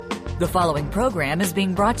The following program is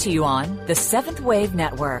being brought to you on the Seventh Wave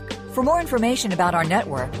Network. For more information about our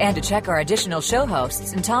network and to check our additional show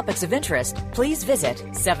hosts and topics of interest, please visit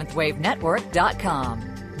seventhwavenetwork.com.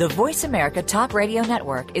 The Voice America Talk Radio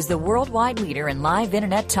Network is the worldwide leader in live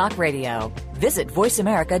Internet talk radio. Visit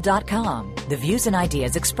voiceamerica.com. The views and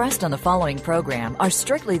ideas expressed on the following program are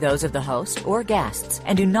strictly those of the host or guests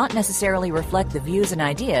and do not necessarily reflect the views and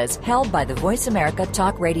ideas held by the Voice America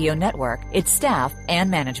Talk Radio Network, its staff, and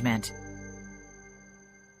management.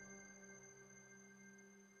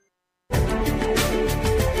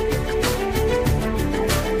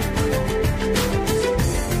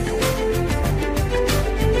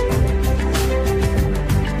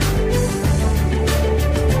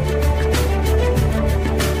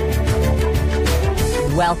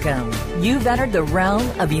 Welcome. You've entered the realm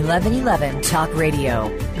of 1111 Talk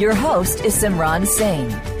Radio. Your host is Simran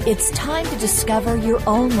Singh. It's time to discover your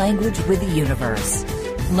own language with the universe.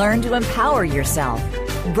 Learn to empower yourself,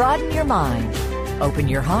 broaden your mind, open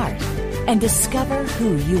your heart, and discover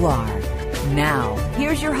who you are. Now,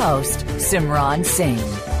 here's your host, Simran Singh.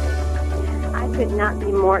 I could not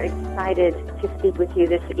be more excited to speak with you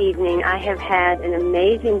this evening. I have had an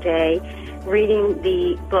amazing day reading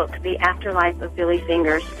the book, The Afterlife of Billy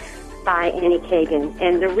Fingers by Annie Kagan.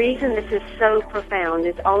 And the reason this is so profound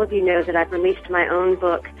is all of you know that I've released my own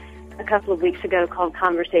book a couple of weeks ago called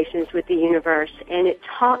Conversations with the Universe. And it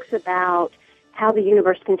talks about how the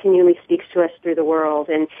universe continually speaks to us through the world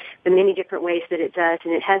and the many different ways that it does.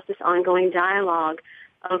 And it has this ongoing dialogue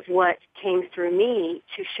of what came through me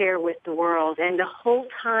to share with the world. And the whole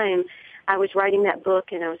time I was writing that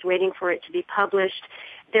book and I was waiting for it to be published,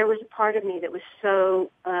 there was a part of me that was so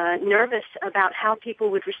nervous about how people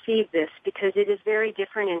would receive this, because it is very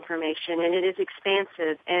different information and it is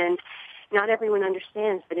expansive, and not everyone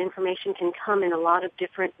understands that information can come in a lot of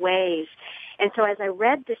different ways. And so as I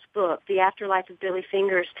read this book, The Afterlife of Billy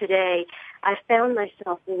Fingers, today, I found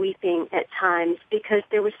myself weeping at times because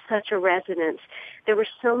there was such a resonance. There were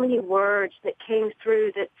so many words that came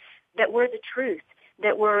through that were the truth.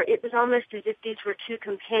 It was almost as if these were two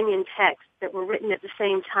companion texts that were written at the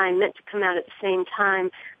same time, meant to come out at the same time,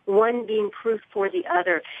 one being proof for the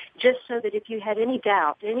other, just so that if you had any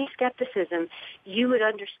doubt, any skepticism, you would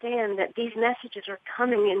understand that these messages are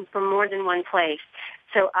coming in from more than one place.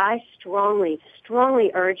 So I strongly, strongly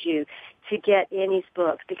urge you to get Annie's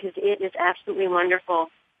book, because it is absolutely wonderful.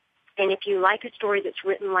 And if you like a story that's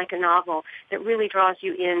written like a novel that really draws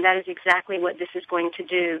you in, that is exactly what this is going to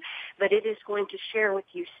do. But it is going to share with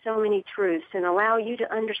you so many truths and allow you to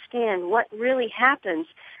understand what really happens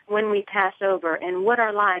when we pass over and what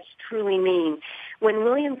our lives truly mean. When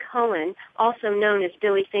William Cohen, also known as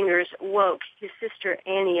Billy Fingers, woke his sister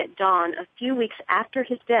Annie at dawn a few weeks after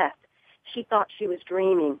his death, she thought she was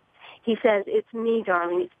dreaming. He says, "It's me,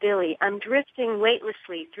 darling, it's Billy. I'm drifting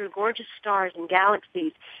weightlessly through gorgeous stars and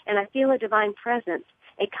galaxies, and I feel a divine presence,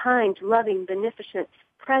 a kind, loving, beneficent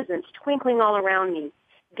presence twinkling all around me.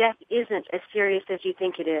 Death isn't as serious as you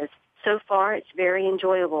think it is. So far, it's very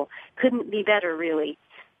enjoyable. Couldn't be better, really."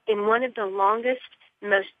 In one of the longest,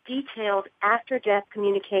 most detailed after-death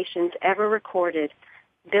communications ever recorded,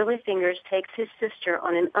 Billy Fingers takes his sister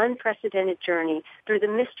on an unprecedented journey through the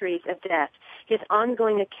mysteries of death. His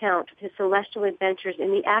ongoing account of his celestial adventures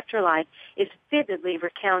in the afterlife is vividly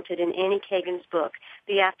recounted in Annie Kagan's book,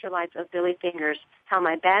 The Afterlife of Billy Fingers, How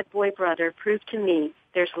My Bad Boy Brother Proved to Me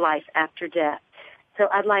There's Life After Death. So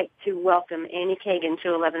I'd like to welcome Annie Kagan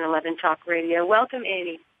to 1111 Talk Radio. Welcome,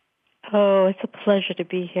 Annie. Oh, it's a pleasure to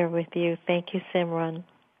be here with you. Thank you, Simran.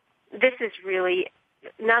 This is really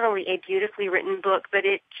not only a beautifully written book, but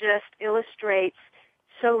it just illustrates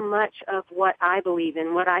so much of what I believe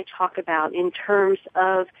in, what I talk about in terms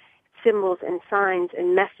of symbols and signs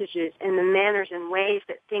and messages and the manners and ways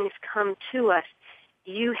that things come to us.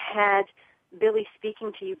 You had Billy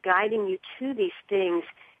speaking to you, guiding you to these things,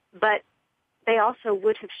 but they also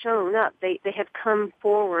would have shown up. They have come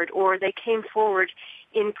forward, or they came forward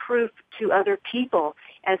in proof to other people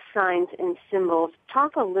as signs and symbols.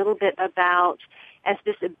 Talk a little bit about, as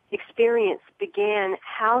this experience began,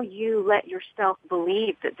 how you let yourself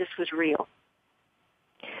believe that this was real.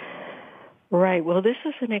 Right. Well, this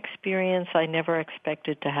is an experience I never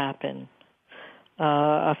expected to happen.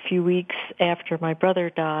 A few weeks after my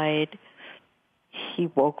brother died, he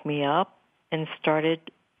woke me up and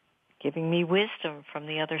started giving me wisdom from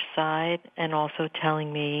the other side and also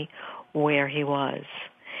telling me where he was.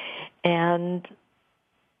 And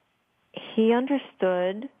he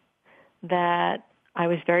understood that I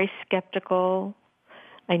was very skeptical.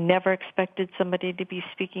 I never expected somebody to be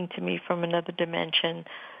speaking to me from another dimension,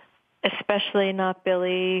 especially not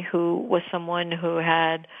Billy, who was someone who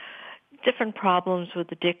had, different problems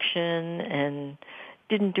with addiction and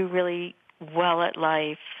didn't do really well at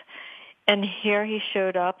life. And here he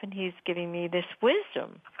showed up and he's giving me this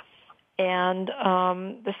wisdom. And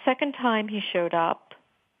the second time he showed up,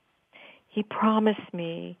 he promised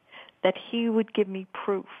me that he would give me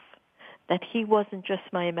proof that he wasn't just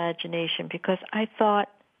my imagination, because I thought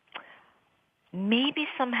maybe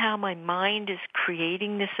somehow my mind is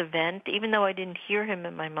creating this event, even though I didn't hear him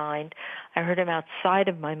in my mind. I heard him outside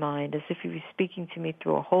of my mind as if he was speaking to me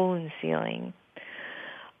through a hole in the ceiling.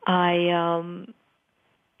 I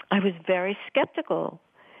was very skeptical.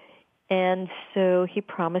 And so he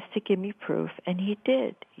promised to give me proof, and he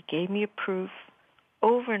did. He gave me a proof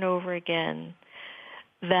over and over again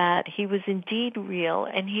that he was indeed real,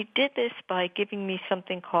 and he did this by giving me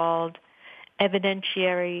something called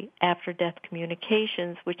evidentiary after-death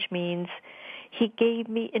communications, which means he gave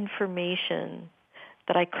me information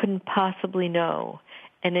that I couldn't possibly know,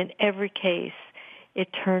 and in every case, it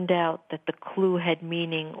turned out that the clue had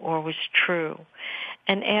meaning or was true.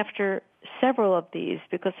 And after several of these,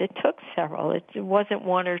 because it took several, it wasn't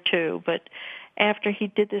one or two, but after he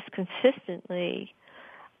did this consistently,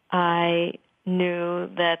 I knew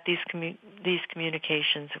that these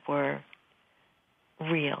communications were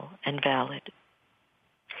real and valid.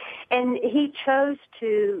 And he chose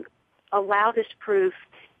to allow this proof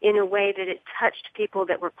in a way that it touched people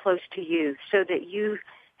that were close to you, so that you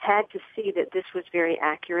had to see that this was very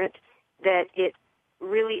accurate, that it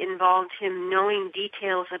really involved him knowing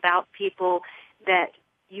details about people that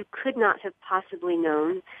you could not have possibly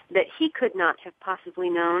known, that he could not have possibly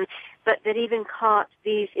known, but that even caught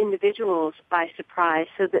these individuals by surprise,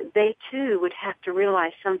 so that they too would have to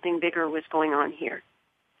realize something bigger was going on here.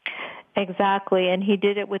 Exactly, and he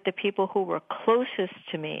did it with the people who were closest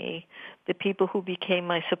to me, the people who became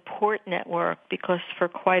my support network, because for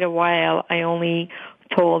quite a while I only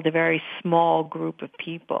told a very small group of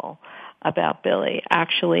people about Billy.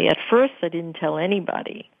 Actually, at first I didn't tell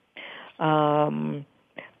anybody.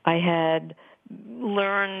 I had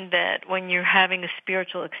learned that when you're having a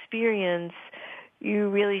spiritual experience, you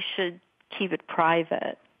really should keep it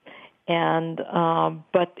private. And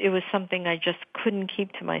but it was something I just couldn't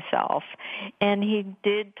keep to myself. And he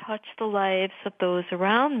did touch the lives of those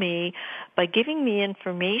around me by giving me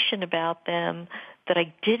information about them that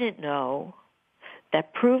I didn't know,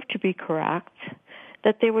 that proved to be correct,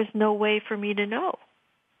 that there was no way for me to know.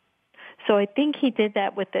 So I think he did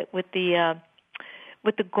that with the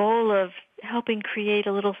goal of helping create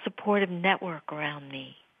a little supportive network around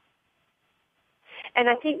me. And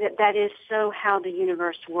I think that is so how the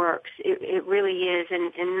universe works. It really is.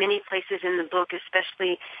 And in many places in the book,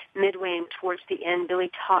 especially midway and towards the end, Billy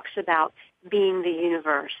talks about being the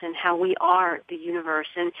universe and how we are the universe.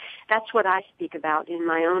 And that's what I speak about in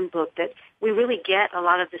my own book, that we really get a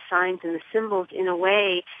lot of the signs and the symbols in a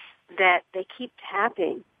way that they keep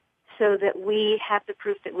tapping, so that we have the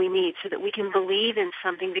proof that we need, so that we can believe in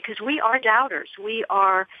something, because we are doubters. We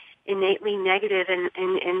are innately negative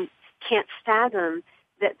and can't fathom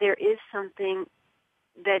that there is something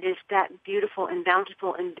that is that beautiful and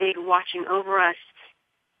bountiful and big watching over us,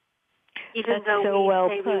 even That's though so we well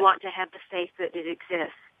say put. we want to have the faith that it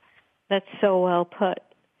exists. That's so well put.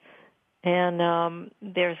 And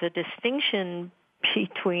there's a distinction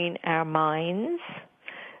between our minds.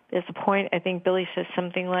 There's a point, I think Billy says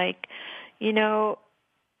something like, we're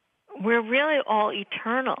really all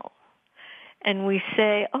eternal. And we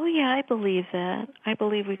say, oh, yeah, I believe that. I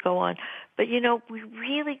believe we go on. But, we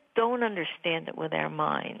really don't understand it with our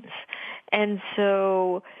minds. And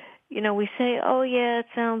so, we say, oh, yeah, it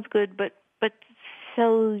sounds good, but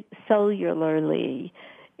cellularly,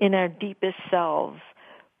 in our deepest selves,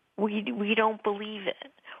 we don't believe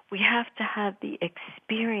it. We have to have the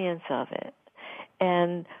experience of it.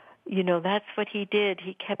 And, that's what he did.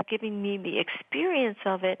 He kept giving me the experience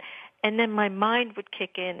of it, and then my mind would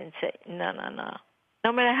kick in and say, no.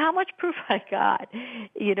 No matter how much proof I got,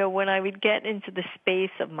 when I would get into the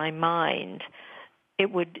space of my mind,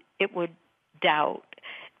 it would doubt.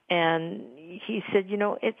 And he said,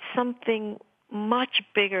 it's something much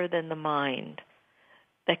bigger than the mind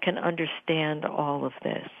that can understand all of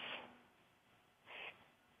this.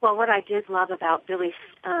 Well, what I did love about Billy's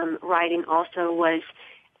writing also was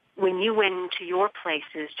when you went into your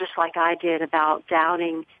places, just like I did, about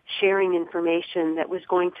doubting, sharing information that was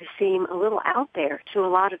going to seem a little out there to a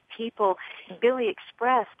lot of people, Billy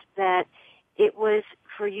expressed that it was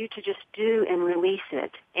for you to just do and release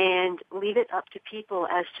it and leave it up to people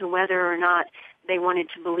as to whether or not they wanted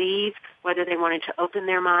to believe, whether they wanted to open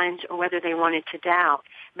their minds, or whether they wanted to doubt.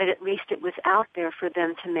 But at least it was out there for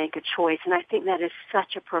them to make a choice. And I think that is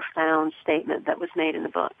such a profound statement that was made in the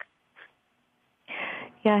book.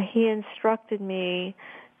 Yeah, he instructed me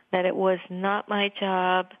that it was not my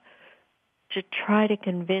job to try to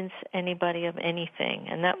convince anybody of anything,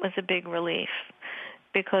 and that was a big relief,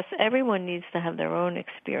 because everyone needs to have their own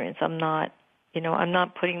experience. I'm not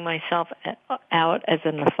putting myself out as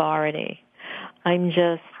an authority. I'm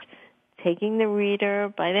just taking the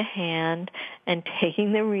reader by the hand and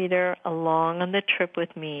taking the reader along on the trip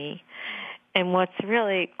with me. And what's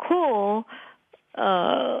really cool,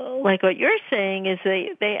 like what you're saying, is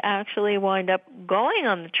they actually wind up going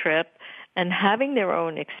on the trip and having their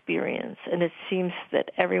own experience. And it seems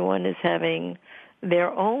that everyone is having their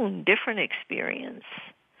own different experience.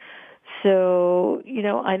 So,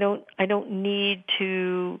 I don't need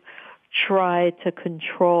to try to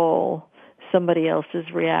control somebody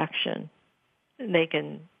else's reaction. They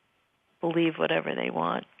can believe whatever they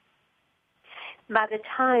want. By the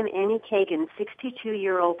time Annie Kagan's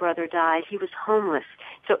 62-year-old brother died, he was homeless,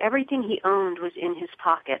 so everything he owned was in his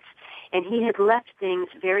pockets. And he had left things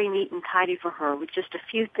very neat and tidy for her, with just a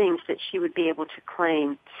few things that she would be able to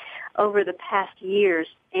claim. Over the past years,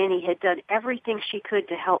 Annie had done everything she could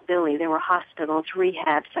to help Billy. There were hospitals,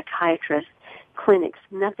 rehab, psychiatrists, clinics.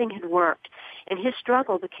 Nothing had worked. And his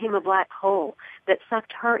struggle became a black hole that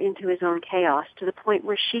sucked her into his own chaos, to the point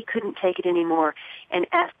where she couldn't take it anymore and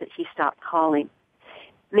asked that he stop calling.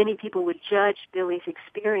 Many people would judge Billy's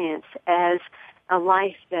experience as a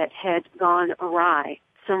life that had gone awry,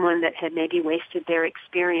 someone that had maybe wasted their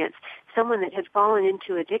experience, someone that had fallen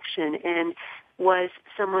into addiction and was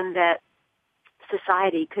someone that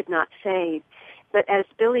society could not save. But as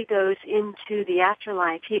Billy goes into the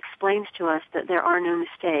afterlife, he explains to us that there are no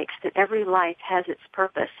mistakes, that every life has its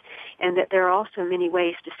purpose, and that there are also many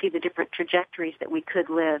ways to see the different trajectories that we could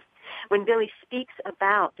live. When Billy speaks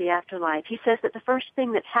about the afterlife, he says that the first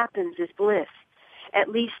thing that happens is bliss. At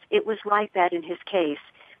least it was like that in his case.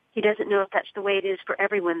 He doesn't know if that's the way it is for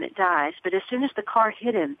everyone that dies, but as soon as the car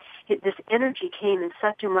hit him, this energy came and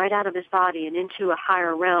sucked him right out of his body and into a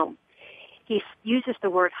higher realm. He uses the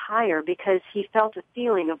word higher because he felt a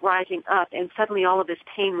feeling of rising up, and suddenly all of his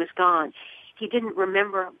pain was gone. He didn't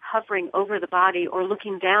remember hovering over the body or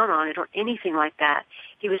looking down on it or anything like that.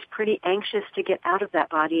 He was pretty anxious to get out of that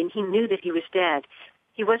body, and he knew that he was dead.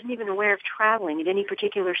 He wasn't even aware of traveling at any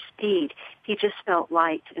particular speed. He just felt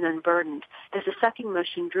light and unburdened as the sucking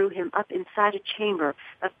motion drew him up inside a chamber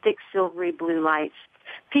of thick silvery blue lights.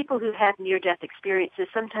 People who have near-death experiences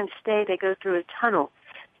sometimes they go through a tunnel.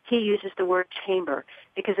 He uses the word chamber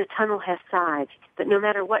because a tunnel has sides, but no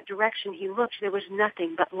matter what direction he looked, there was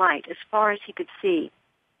nothing but light as far as he could see.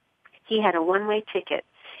 He had a one-way ticket,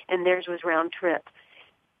 and theirs was round trip.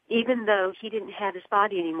 Even though he didn't have his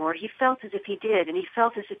body anymore, he felt as if he did, and he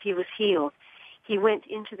felt as if he was healed. He went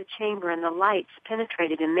into the chamber, and the lights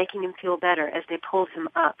penetrated him, making him feel better as they pulled him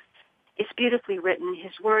up. It's beautifully written.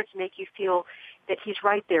 His words make you feel that he's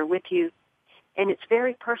right there with you. And it's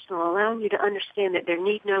very personal, allowing you to understand that there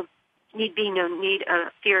need be no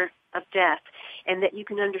fear of death, and that you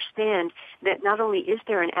can understand that not only is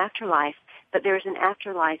there an afterlife, but there is an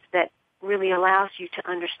afterlife that really allows you to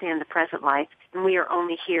understand the present life, and we are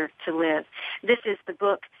only here to live. This is the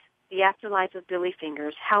book, The Afterlife of Billy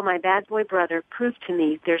Fingers, How My Bad Boy Brother Proved to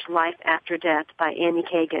Me There's Life After Death by Annie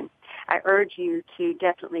Kagan. I urge you to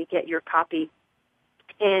definitely get your copy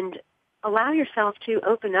and allow yourself to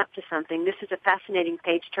open up to something. This is a fascinating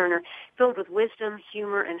page-turner filled with wisdom,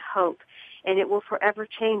 humor, and hope, and it will forever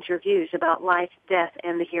change your views about life, death,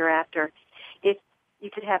 and the hereafter. If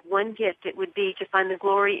you could have one gift, it would be to find the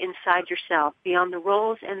glory inside yourself, beyond the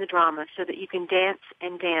roles and the drama, so that you can dance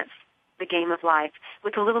and dance the game of life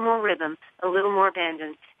with a little more rhythm, a little more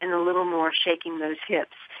abandon, and a little more shaking those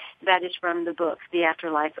hips. That is from the book, The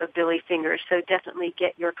Afterlife of Billy Fingers. So definitely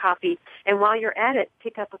get your copy. And while you're at it,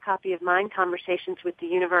 pick up a copy of Mind Conversations with the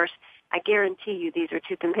Universe. I guarantee you these are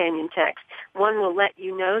two companion texts. One will let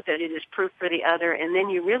you know that it is proof for the other, and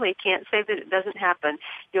then you really can't say that it doesn't happen.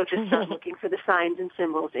 You'll just start looking for the signs and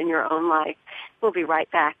symbols in your own life. We'll be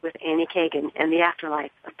right back with Annie Kagan and The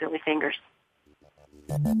Afterlife of Billy Fingers.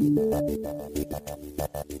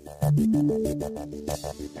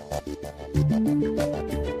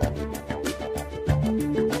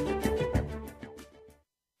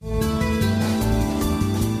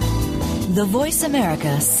 The Voice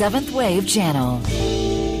America 7th Wave Channel.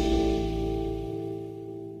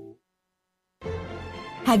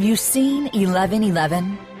 Have you seen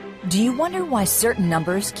 1111? Do you wonder why certain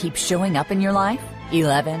numbers keep showing up in your life?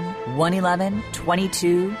 11, 111,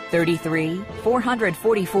 22, 33,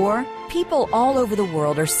 444. People all over the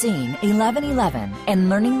world are seeing 1111 and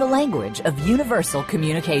learning the language of universal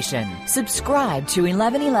communication. Subscribe to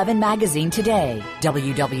 1111 Magazine today.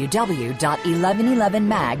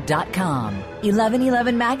 www.1111mag.com.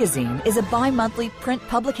 1111 Magazine is a bi-monthly print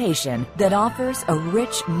publication that offers a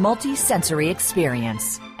rich, multi-sensory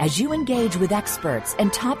experience. As you engage with experts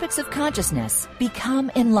and topics of consciousness,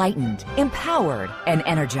 become enlightened, empowered, and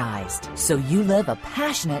energized so you live a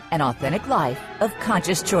passionate and authentic life of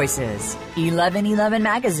conscious choices. 1111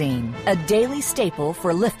 Magazine, a daily staple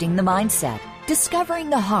for lifting the mindset, discovering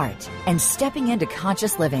the heart, and stepping into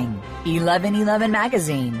conscious living. 1111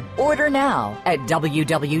 Magazine. Order now at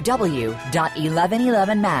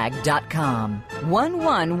www.1111mag.com.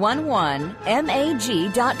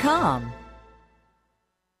 1111mag.com.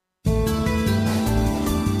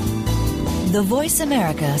 The Voice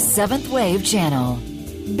America 7th Wave Channel.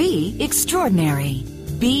 Be extraordinary.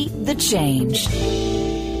 Be the change.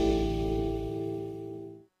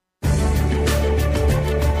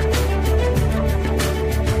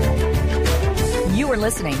 You are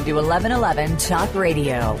listening to 1111 Talk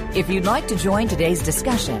Radio. If you'd like to join today's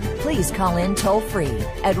discussion, please call in toll-free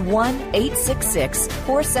at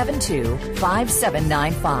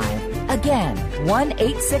 1-866-472-5795. Again,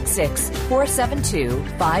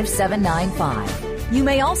 1-866-472-5795. You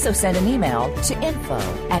may also send an email to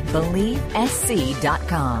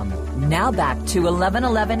info@believesc.com. Now back to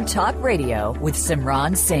 1111 Talk Radio with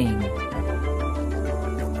Simran Singh.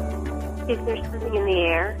 Is there something in the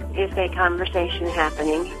air? Is a conversation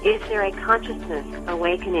happening? Is there a consciousness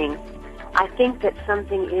awakening? I think that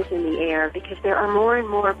something is in the air because there are more and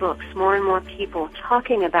more books, more and more people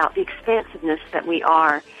talking about the expansiveness that we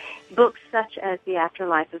are. Books such as The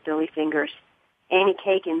Afterlife of Billy Fingers. Annie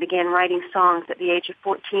Kagan began writing songs at the age of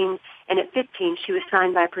 14, and at 15 she was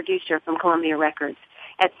signed by a producer from Columbia Records.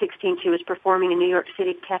 At 16 she was performing in New York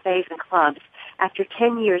City cafes and clubs. After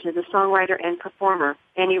 10 years as a songwriter and performer,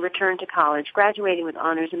 Annie returned to college, graduating with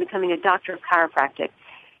honors and becoming a doctor of chiropractic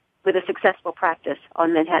with a successful practice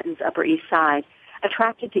on Manhattan's Upper East Side.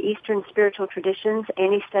 Attracted to Eastern spiritual traditions,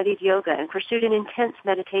 Annie studied yoga and pursued an intense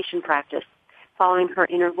meditation practice. Following her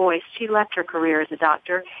inner voice, she left her career as a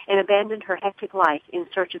doctor and abandoned her hectic life in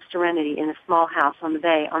search of serenity in a small house on the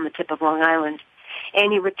bay on the tip of Long Island.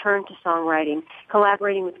 Annie returned to songwriting,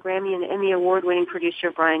 collaborating with Grammy and Emmy award-winning producer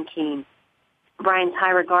Brian Keane. Brian's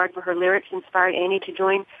high regard for her lyrics inspired Annie to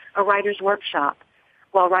join a writer's workshop.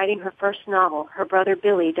 While writing her first novel, her brother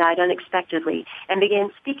Billy died unexpectedly and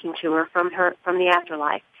began speaking to her from the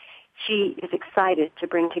afterlife. She is excited to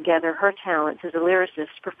bring together her talents as a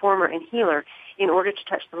lyricist, performer, and healer in order to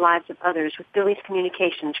touch the lives of others with Billy's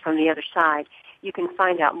communications from the other side. You can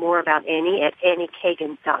find out more about Annie at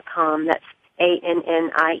anniekagan.com. That's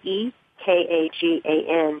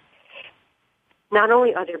ANNIEKAGAN. Not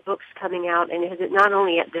only are there books coming out, and is it not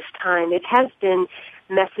only at this time, it has been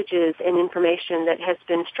messages and information that has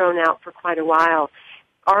been strewn out for quite a while.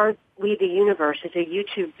 Are We the Universe is a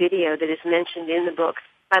YouTube video that is mentioned in the book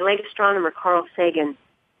by late astronomer Carl Sagan.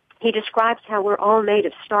 He describes how we're all made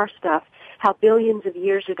of star stuff, how billions of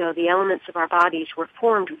years ago the elements of our bodies were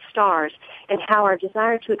formed with stars, and how our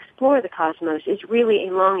desire to explore the cosmos is really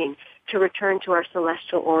a longing to return to our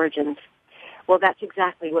celestial origins. Well, that's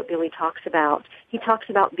exactly what Billy talks about. He talks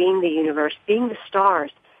about being the universe, being the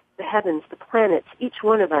stars, the heavens, the planets, each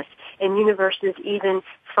one of us, and universes even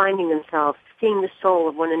finding themselves, seeing the soul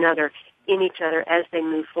of one another in each other as they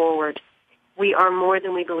move forward. We are more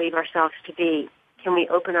than we believe ourselves to be. Can we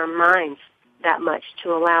open our minds that much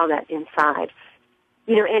to allow that inside?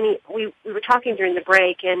 You know, Annie, we were talking during the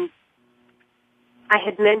break, and I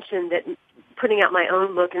had mentioned that putting out my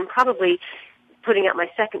own book and probably putting out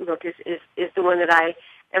my second book is the one that I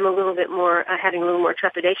am a little bit more, having a little more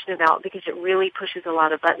trepidation about because it really pushes a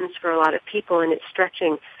lot of buttons for a lot of people, and it's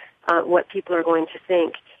stretching what people are going to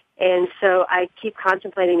think. And so I keep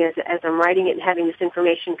contemplating as I'm writing it and having this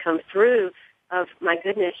information come through of, my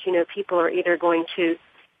goodness, you know, people are either going to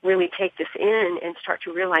really take this in and start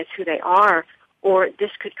to realize who they are, or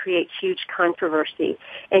this could create huge controversy.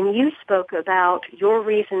 And you spoke about your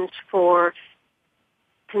reasons for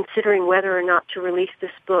considering whether or not to release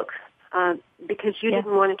this book because you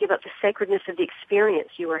didn't want to give up the sacredness of the experience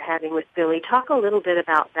you were having with Billy. Talk a little bit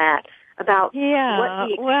about that, about what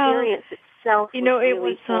the experience itself was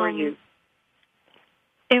really for you.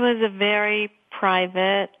 It was a very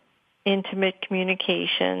private, intimate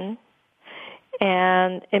communication,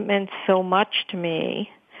 and it meant so much to me.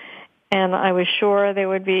 And I was sure there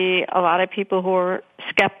would be a lot of people who were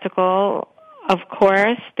skeptical. Of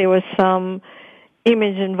course, there was some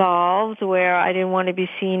image involved where I didn't want to be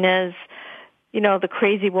seen as, you know, the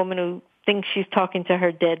crazy woman who thinks she's talking to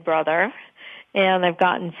her dead brother, and I've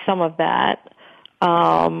gotten some of that.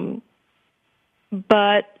 But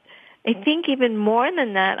I think even more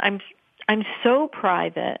than that, I'm so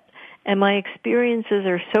private, and my experiences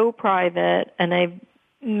are so private, and I've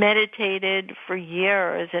meditated for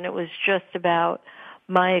years, and it was just about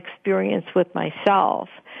my experience with myself.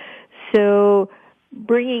 So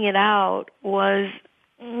bringing it out was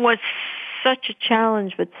such a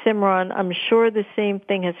challenge. But Simran, I'm sure the same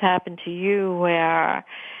thing has happened to you, where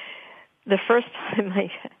the first time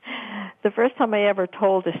I ever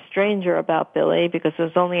told a stranger about Billy, because there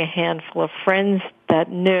was only a handful of friends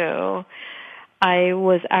that knew, I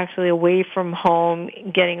was actually away from home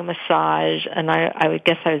getting a massage, and I would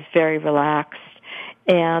guess I was very relaxed.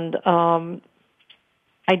 And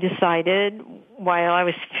I decided, while I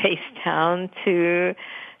was face down, to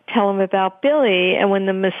tell him about Billy. And when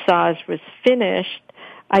the massage was finished,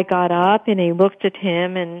 I got up and I looked at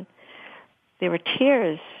him, and there were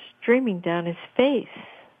tears streaming down his face.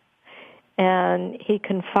 And he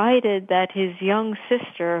confided that his young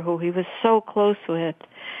sister, who he was so close with,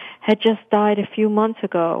 had just died a few months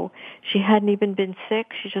ago. She hadn't even been sick.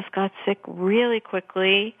 She just got sick really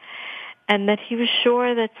quickly. And that he was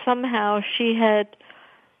sure that somehow she had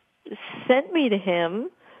sent me to him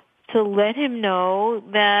to let him know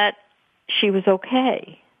that she was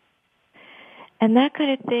okay. And that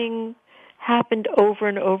kind of thing happened over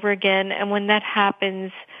and over again. And when that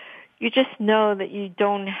happens, you just know that you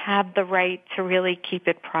don't have the right to really keep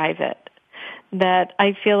it private. That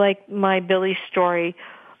I feel like my Billy story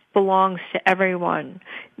belongs to everyone,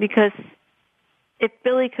 because if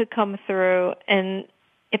Billy could come through, and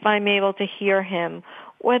if I'm able to hear him,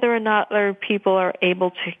 whether or not other people are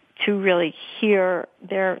able to really hear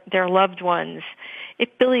their loved ones, if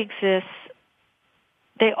Billy exists,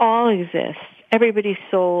 they all exist. Everybody's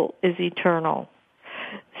soul is eternal.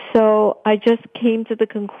 So I just came to the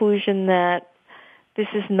conclusion that this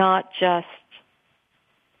is not just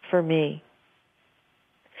for me.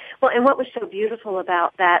 Well, and what was so beautiful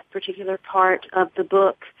about that particular part of the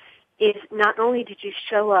book is not only did you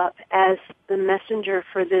show up as the messenger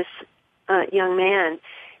for this young man,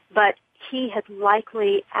 but he had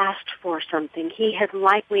likely asked for something. He had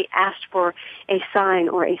likely asked for a sign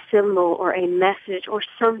or a symbol or a message or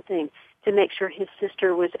something to make sure his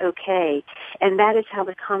sister was okay. And that is how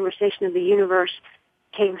the conversation of the universe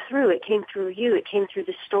came through. It came through you. It came through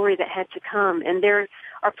the story that had to come. And there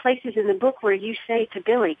are places in the book where you say to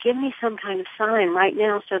Billy, give me some kind of sign right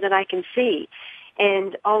now so that I can see.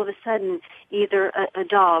 And all of a sudden, either a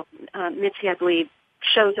dog, Mitzi, I believe,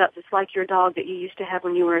 shows up just like your dog that you used to have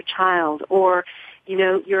when you were a child, or, you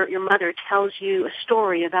know, your mother tells you a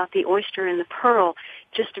story about the oyster and the pearl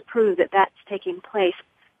just to prove that that's taking place.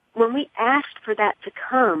 When we asked for that to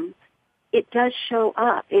come, it does show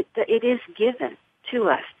up. It is given to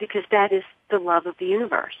us because that is the love of the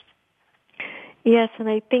universe. Yes, and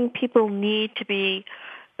I think people need to be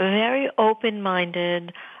very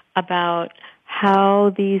open-minded about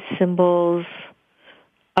how these symbols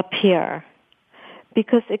appear,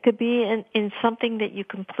 because it could be in something that you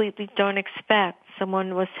completely don't expect.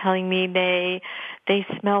 Someone was telling me they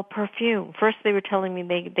smell perfume. First they were telling me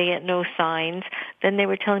they get no signs. Then they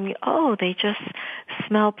were telling me, oh, they just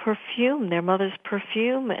smell perfume, their mother's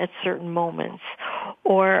perfume at certain moments.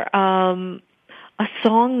 Or a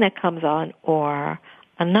song that comes on, or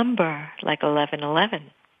a number like 1111.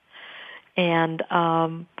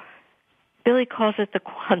 And Billy calls it the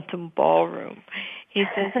quantum ballroom. He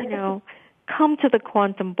says, you know, come to the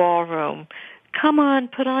quantum ballroom. Come on,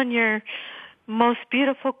 put on your most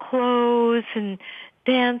beautiful clothes and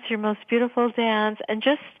dance your most beautiful dance, and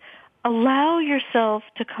just allow yourself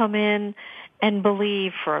to come in and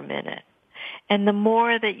believe for a minute. And the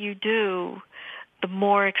more that you do, the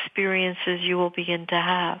more experiences you will begin to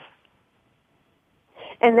have.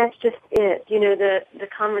 And that's just it. You know, the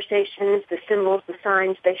conversations, the symbols, the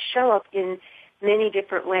signs, they show up in many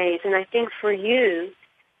different ways. And I think for you,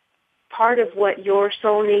 part of what your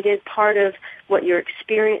soul needed, part of what your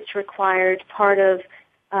experience required, part of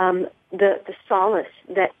the solace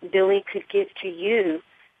that Billy could give to you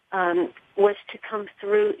was to come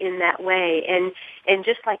through in that way. And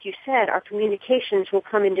just like you said, our communications will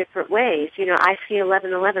come in different ways. You know, I see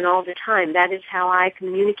 1111 all the time. That is how I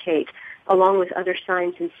communicate, along with other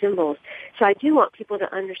signs and symbols. So I do want people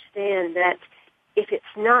to understand that if it's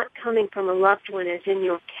not coming from a loved one, as in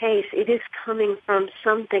your case, it is coming from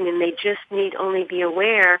something, and they just need only be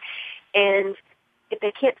aware. And if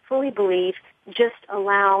they can't fully believe, just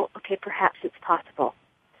allow, okay, perhaps it's possible,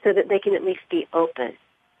 so that they can at least be open.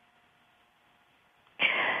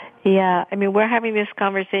 Yeah, I mean, we're having this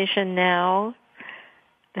conversation now,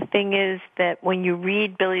 The thing is that when you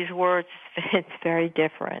read Billy's words, it's very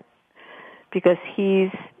different because he's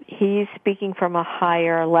speaking from a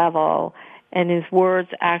higher level, and his words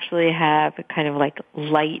actually have kind of like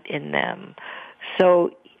light in them.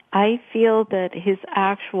 So I feel that his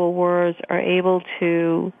actual words are able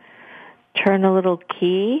to turn a little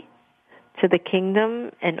key to the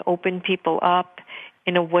kingdom and open people up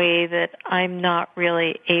in a way that I'm not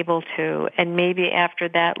really able to. And maybe after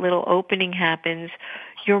that little opening happens,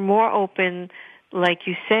 you're more open, like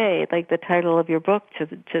you say, like the title of your book,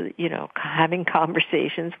 to having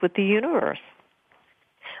conversations with the universe.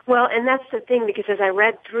 Well, and that's the thing, because as I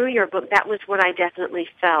read through your book, that was what I definitely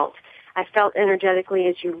felt. I felt energetically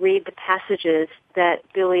as you read the passages that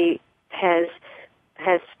Billy has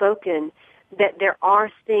spoken, that there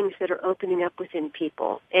are things that are opening up within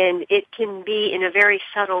people. And it can be in a very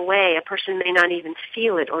subtle way. A person may not even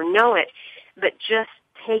feel it or know it, but just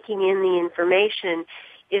taking in the information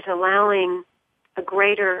is allowing a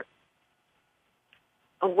greater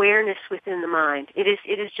awareness within the mind. It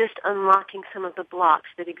is just unlocking some of the blocks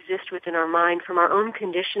that exist within our mind from our own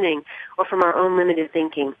conditioning or from our own limited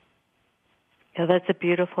thinking. Yeah, that's a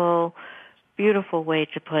beautiful, beautiful way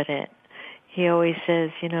to put it. He always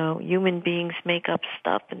says, human beings make up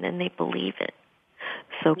stuff and then they believe it.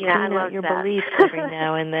 So clean out your beliefs every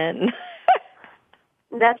now and then.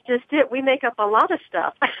 That's just it. We make up a lot of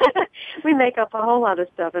stuff. We make up a whole lot of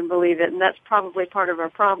stuff and believe it, and that's probably part of our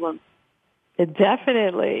problem.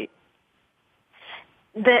 Definitely.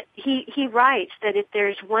 That he writes that if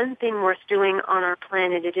there's one thing worth doing on our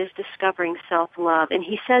planet, it is discovering self-love. And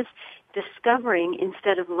he says discovering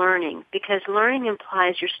instead of learning, because learning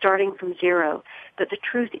implies you're starting from zero. But the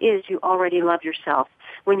truth is you already love yourself.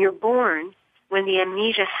 When you're born, when the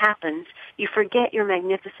amnesia happens, you forget your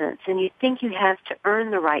magnificence and you think you have to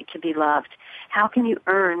earn the right to be loved. How can you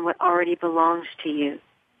earn what already belongs to you?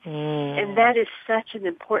 And that is such an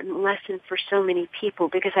important lesson for so many people,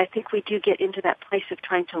 because I think we do get into that place of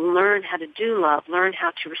trying to learn how to do love, learn how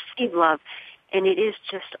to receive love, and it is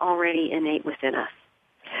just already innate within us.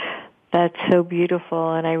 That's so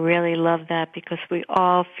beautiful, and I really love that, because we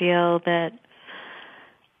all feel that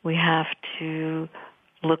we have to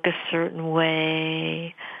look a certain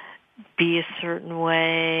way, be a certain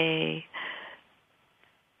way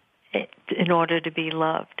in order to be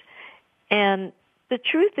loved. And the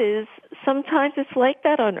truth is, sometimes it's like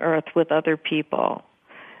that on earth with other people,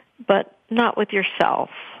 but not with yourself,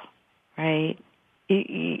 right?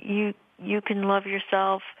 You can love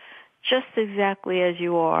yourself just exactly as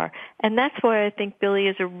you are. And that's why I think Billy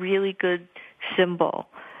is a really good symbol,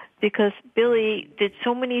 because Billy did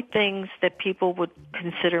so many things that people would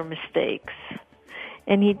consider mistakes.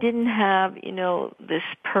 And he didn't have, this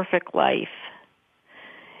perfect life.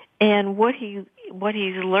 And what he's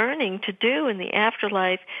learning to do in the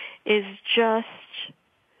afterlife is just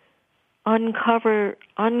uncover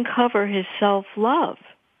his self-love,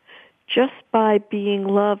 just by being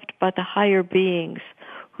loved by the higher beings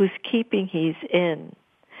whose keeping he's in.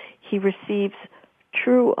 He receives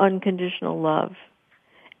true unconditional love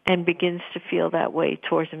and begins to feel that way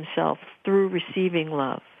towards himself through receiving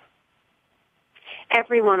love.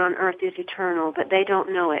 Everyone on earth is eternal, but they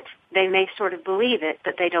don't know it. They may sort of believe it,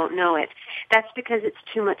 but they don't know it. That's because it's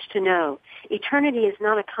too much to know. Eternity is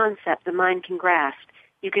not a concept the mind can grasp.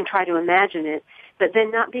 You can try to imagine it, but then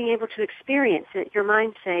not being able to experience it, your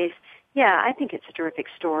mind says, yeah, I think it's a terrific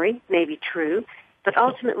story, maybe true, but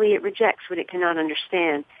ultimately it rejects what it cannot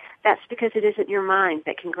understand. That's because it isn't your mind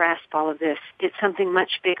that can grasp all of this. It's something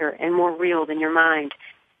much bigger and more real than your mind.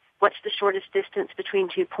 What's the shortest distance between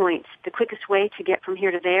 2 points? The quickest way to get from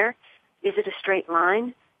here to there? Is it a straight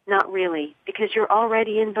line? Not really, because you're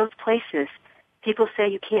already in both places. People say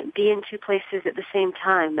you can't be in two places at the same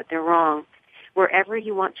time, but they're wrong. Wherever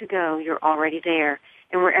you want to go, you're already there.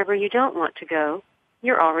 And wherever you don't want to go,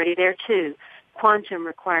 you're already there too. Quantum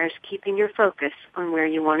requires keeping your focus on where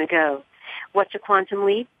you want to go. What's a quantum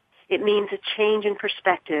leap? It means a change in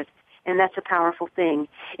perspective. And that's a powerful thing.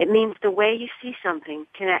 It means the way you see something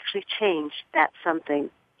can actually change that something.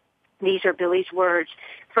 These are Billy's words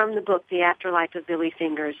from the book, The Afterlife of Billy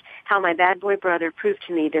Fingers, How My Bad Boy Brother Proved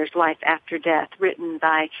to Me There's Life After Death, written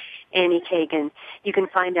by Annie Kagan. You can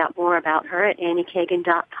find out more about her at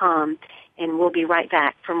anniekagan.com, and we'll be right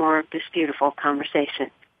back for more of this beautiful conversation.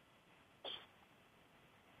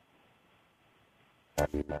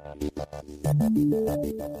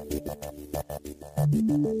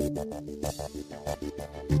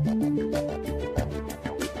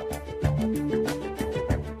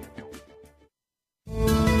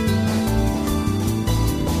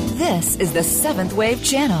 This is the 7th Wave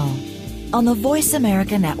Channel on the Voice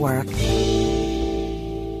America Network.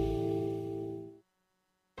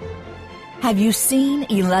 Have you seen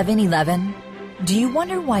 1111? Do you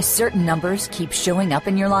wonder why certain numbers keep showing up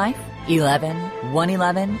in your life? 11,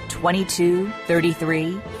 111, 22,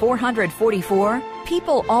 33, 444.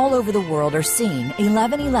 People all over the world are seeing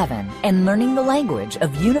 1111 and learning the language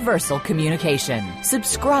of universal communication.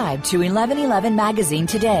 Subscribe to 1111 Magazine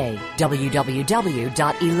today.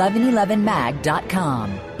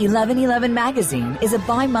 www.1111mag.com. 1111 Magazine is a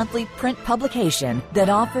bi-monthly print publication that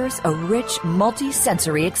offers a rich,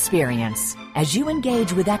 multi-sensory experience. As you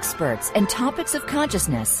engage with experts and topics of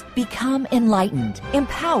consciousness, become enlightened,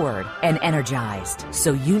 empowered, and energized,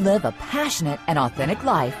 so you live a passionate and authentic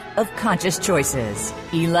life of conscious choices.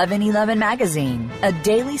 1111 Magazine, a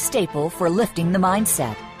daily staple for lifting the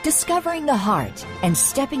mindset, discovering the heart, and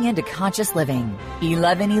stepping into conscious living.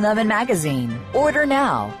 1111 Magazine. Order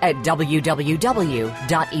now at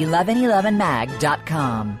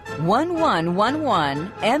www.1111mag.com.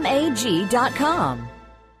 1111mag.com.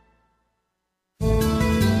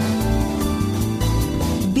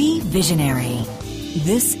 Be visionary.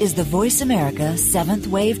 This is the Voice America 7th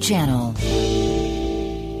Wave Channel.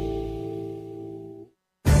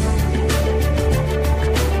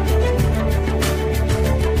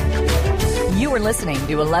 You are listening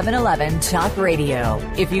to 1111 Talk Radio.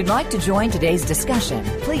 If you'd like to join today's discussion,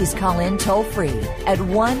 please call in toll-free at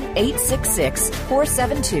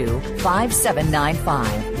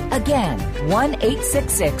 1-866-472-5795. Again,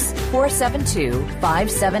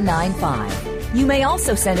 1-866-472-5795. You may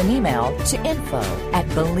also send an email to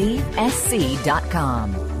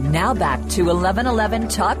info@believesc.com. Now back to 1111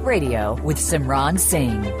 Talk Radio with Simran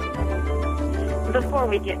Singh. Before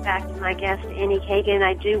we get back to my guest, Annie Kagan,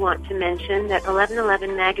 I do want to mention that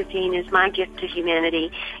 1111 Magazine is my gift to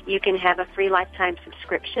humanity. You can have a free lifetime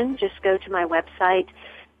subscription. Just go to my website,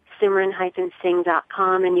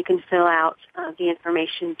 simran-singh.com, and you can fill out the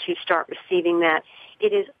information to start receiving that.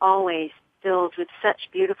 It is always filled with such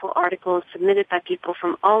beautiful articles submitted by people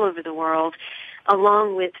from all over the world,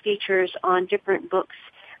 along with features on different books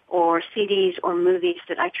or CDs or movies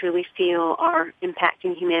that I truly feel are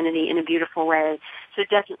impacting humanity in a beautiful way. So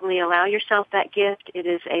definitely allow yourself that gift. It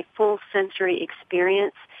is a full sensory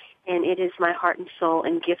experience, and it is my heart and soul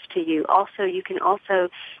and gift to you. Also, you can also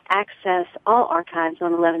access all archives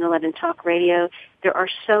on 1111 Talk Radio. There are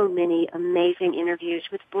so many amazing interviews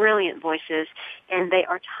with brilliant voices, and they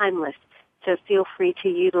are timeless. So feel free to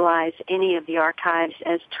utilize any of the archives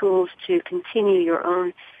as tools to continue your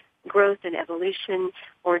own growth and evolution,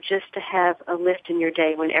 or just to have a lift in your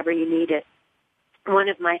day whenever you need it. One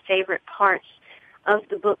of my favorite parts of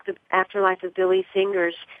the book, The Afterlife of Billy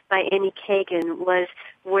Fingers by Annie Kagan, was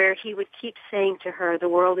where he would keep saying to her, "The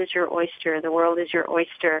world is your oyster, the world is your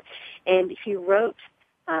oyster." And he wrote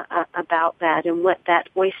about that and what that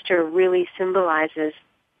oyster really symbolizes.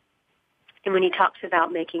 And when he talks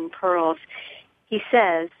about making pearls, he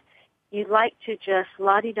says, "You'd like to just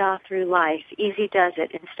la-di-da through life, easy does it,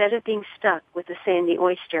 instead of being stuck with a sandy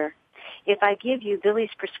oyster. If I give you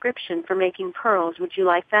Billy's prescription for making pearls, would you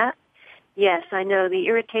like that? Yes, I know the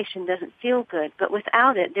irritation doesn't feel good, but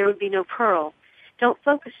without it, there would be no pearl. Don't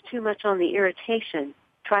focus too much on the irritation.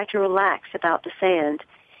 Try to relax about the sand.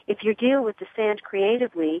 If you deal with the sand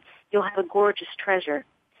creatively, you'll have a gorgeous treasure.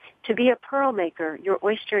 To be a pearl maker, your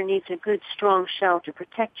oyster needs a good, strong shell to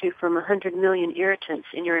protect you from 100 million irritants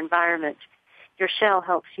in your environment. Your shell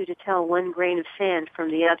helps you to tell one grain of sand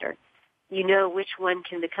from the other. You know which one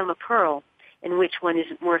can become a pearl and which one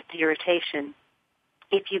isn't worth the irritation.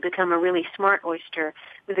 If you become a really smart oyster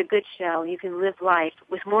with a good shell, you can live life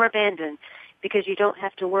with more abandon because you don't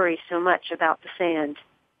have to worry so much about the sand."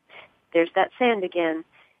 There's that sand again.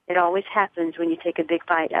 It always happens when you take a big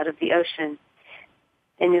bite out of the ocean.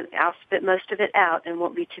 And I'll spit most of it out and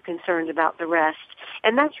won't be too concerned about the rest.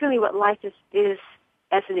 And that's really what life is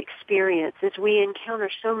as an experience, as we encounter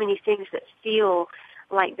so many things that feel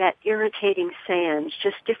like that irritating sand,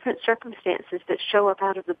 just different circumstances that show up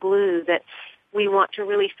out of the blue that we want to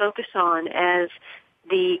really focus on as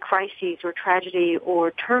the crises or tragedy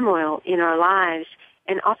or turmoil in our lives.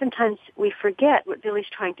 And oftentimes we forget what Billy's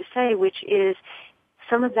trying to say, which is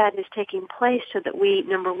some of that is taking place so that we,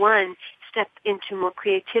 number one, step into more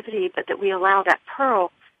creativity, but that we allow that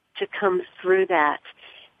pearl to come through that.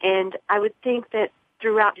 And I would think that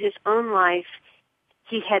throughout his own life,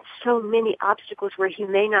 he had so many obstacles where he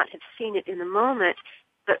may not have seen it in the moment,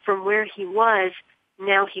 but from where he was,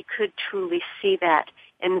 now he could truly see that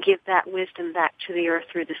and give that wisdom back to the earth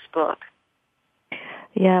through this book.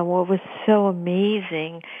 Yeah, what was so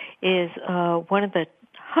amazing is one of the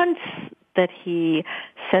hunts that he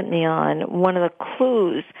sent me on, one of the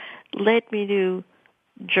clues led me to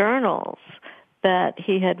journals that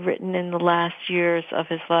he had written in the last years of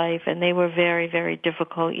his life, and they were very, very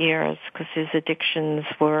difficult years because his addictions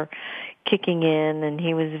were kicking in and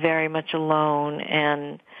he was very much alone,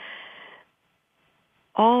 and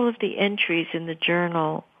all of the entries in the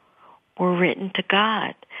journal were written to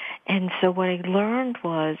God. And so what I learned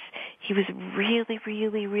was he was really,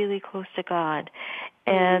 really, really close to God.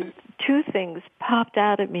 And two things popped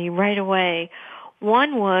out at me right away.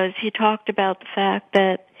 One was he talked about the fact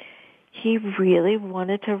that he really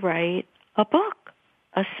wanted to write a book,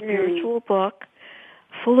 a spiritual book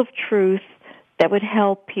full of truth that would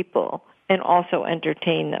help people and also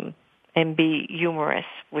entertain them and be humorous,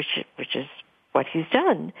 which is what he's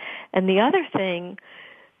done. And the other thing,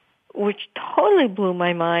 which totally blew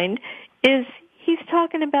my mind, is he's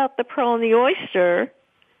talking about the pearl and the oyster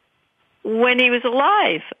when he was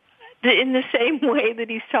alive, in the same way that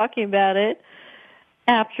he's talking about it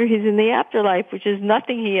after he's in the afterlife, which is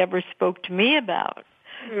nothing he ever spoke to me about.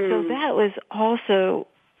 So that was also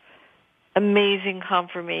amazing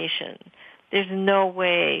confirmation. There's no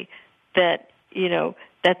way that,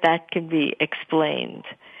 that can be explained.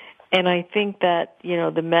 And I think that,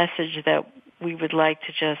 the message that we would like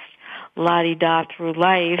to just la-di-da through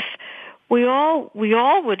life, we all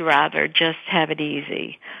would rather just have it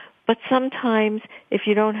easy. But sometimes if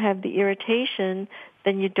you don't have the irritation,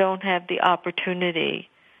 then you don't have the opportunity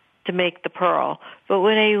to make the pearl. But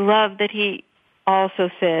what I love that he also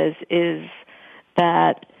says is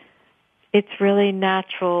that it's really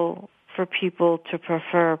natural for people to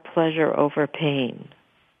prefer pleasure over pain.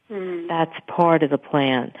 That's part of the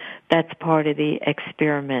plan. That's part of the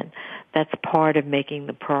experiment. That's part of making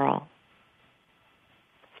the pearl.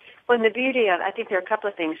 Well, and the beauty of, I think there are a couple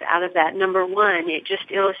of things out of that. Number one, it just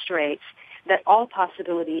illustrates that all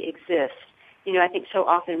possibility exists. I think so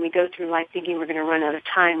often we go through life thinking we're going to run out of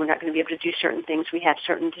time, we're not going to be able to do certain things, we have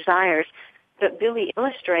certain desires. But Billy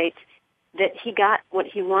illustrates that he got what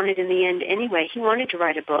he wanted in the end anyway. He wanted to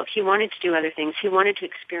write a book. He wanted to do other things. He wanted to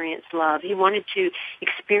experience love. He wanted to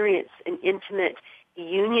experience an intimate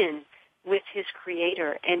union with his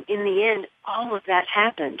Creator. And in the end, all of that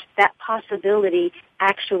happened. That possibility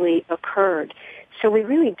actually occurred. So we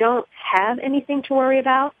really don't have anything to worry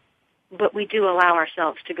about, but we do allow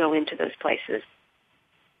ourselves to go into those places.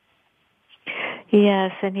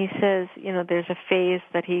 Yes, and he says, there's a phase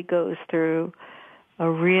that he goes through, a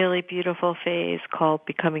really beautiful phase called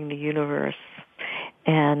Becoming the Universe,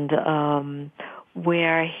 and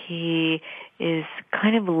where he is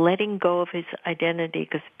kind of letting go of his identity,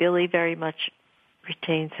 because Billy very much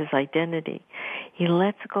retains his identity. He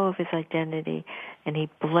lets go of his identity, and he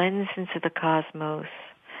blends into the cosmos,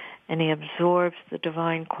 and he absorbs the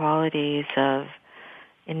divine qualities of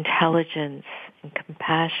intelligence and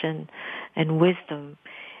compassion and wisdom.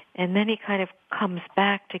 And then he kind of comes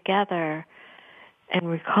back together and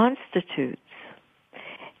reconstitutes.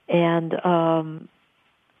 And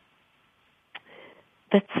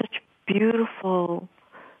that's such a beautiful,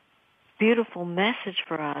 beautiful message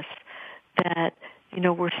for us that,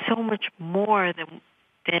 we're so much more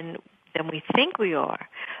than we think we are.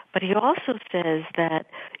 But he also says that,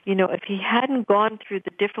 if he hadn't gone through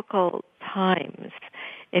the difficult times,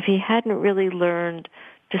 if he hadn't really learned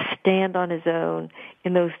to stand on his own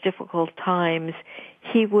in those difficult times,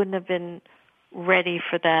 he wouldn't have been ready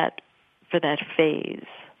for that phase.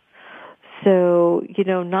 So,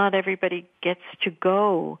 not everybody gets to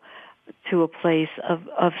go to a place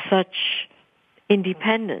of such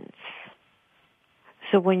independence.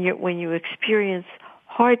 So when you experience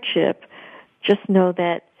hardship, just know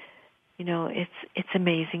that, it's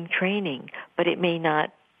amazing training, but it may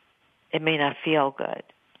not feel good.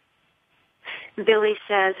 Billy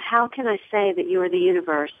says, how can I say that you are the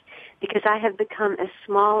universe? Because I have become as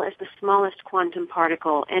small as the smallest quantum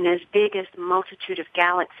particle and as big as the multitude of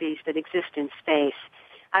galaxies that exist in space.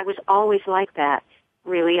 I was always like that,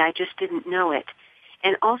 really. I just didn't know it.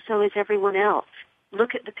 And also as everyone else.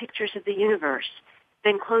 Look at the pictures of the universe.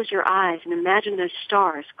 Then close your eyes and imagine those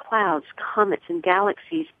stars, clouds, comets, and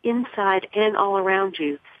galaxies inside and all around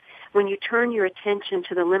you. When you turn your attention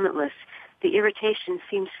to the limitless, the irritation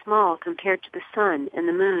seems small compared to the sun and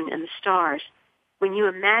the moon and the stars. When you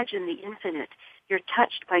imagine the infinite, you're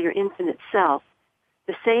touched by your infinite self.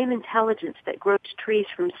 The same intelligence that grows trees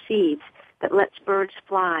from seeds, that lets birds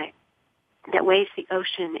fly, that waves the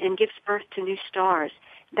ocean and gives birth to new stars,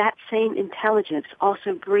 that same intelligence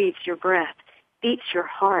also breathes your breath, beats your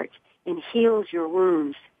heart, and heals your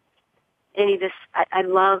wounds. And I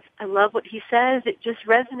love what he says. It just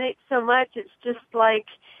resonates so much. It's just like,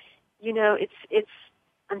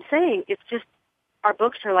 I'm saying it's just, our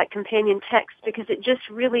books are like companion texts because it just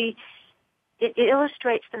really it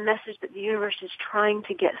illustrates the message that the universe is trying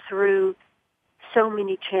to get through so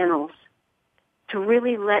many channels, to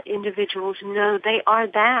really let individuals know they are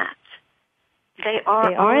that. They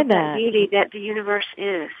are all that beauty that the universe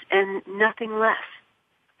is, and nothing less.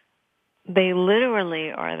 They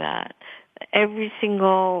literally are that. Every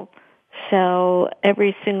single cell,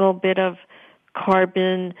 every single bit of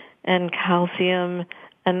carbon and calcium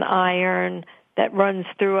and iron that runs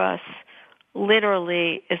through us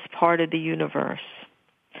literally is part of the universe.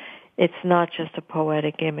 It's not just a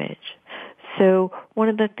poetic image. So one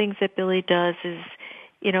of the things that Billy does is,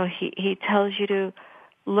 he tells you to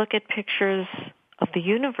look at pictures of the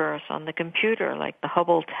universe on the computer, like the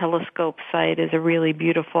Hubble telescope site is a really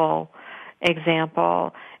beautiful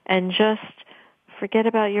example, and just forget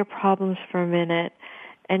about your problems for a minute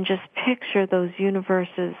and just picture those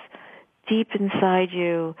universes deep inside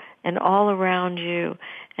you and all around you,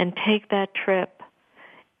 and take that trip.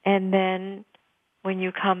 And then when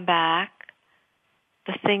you come back,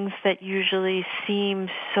 the things that usually seem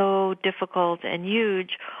so difficult and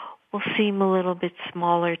huge will seem a little bit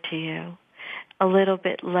smaller to you, a little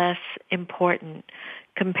bit less important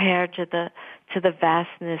compared to the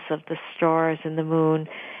vastness of the stars and the moon,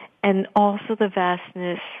 and also the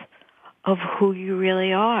vastness of who you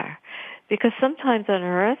really are. Because sometimes on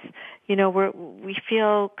Earth, we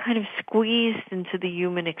feel kind of squeezed into the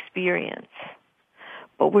human experience.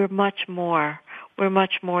 But we're much more. We're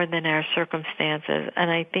much more than our circumstances.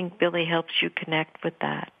 And I think Billy helps you connect with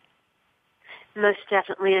that. Most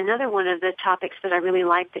definitely. Another one of the topics that I really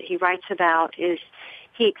like that he writes about is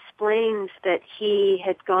he explains that he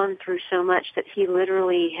had gone through so much that he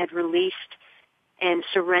literally had released and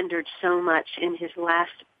surrendered so much in his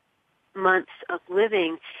last months of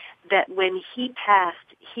living that when he passed,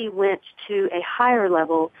 he went to a higher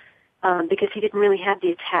level because he didn't really have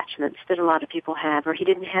the attachments that a lot of people have, or he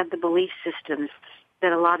didn't have the belief systems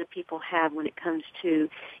that a lot of people have when it comes to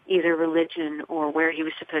either religion or where he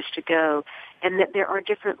was supposed to go, and that there are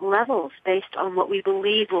different levels based on what we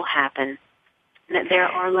believe will happen. That there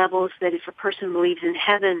are levels that if a person believes in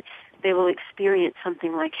heaven, they will experience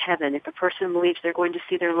something like heaven. If a person believes they're going to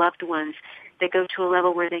see their loved ones, they go to a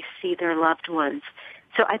level where they see their loved ones.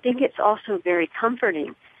 So I think it's also very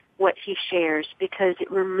comforting what he shares, because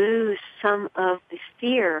it removes some of the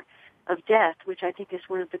fear of death, which I think is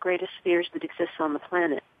one of the greatest fears that exists on the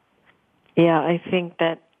planet. Yeah, I think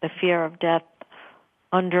that the fear of death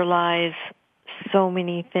underlies so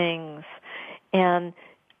many things. And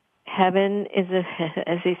heaven is,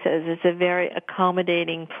 as he says, is a very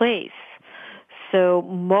accommodating place. So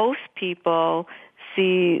most people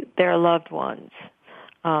see their loved ones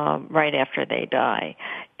right after they die.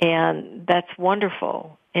 And that's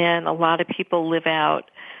wonderful. And a lot of people live out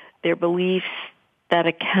their beliefs. That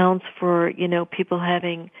accounts for, people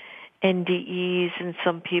having NDEs, and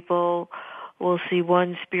some people will see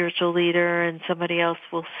one spiritual leader and somebody else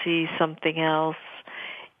will see something else.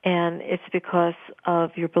 And it's because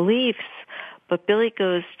of your beliefs. But Billy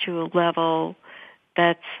goes to a level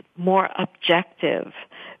that's more objective,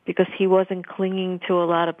 because he wasn't clinging to a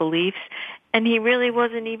lot of beliefs, and he really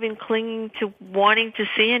wasn't even clinging to wanting to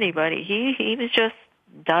see anybody. He was just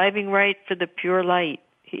diving right for the pure light.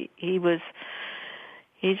 He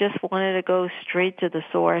just wanted to go straight to the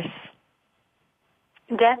source.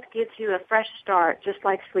 Death gives you a fresh start, just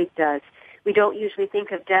like sleep does. We don't usually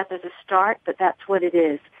think of death as a start, but that's what it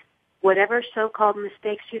is. Whatever so-called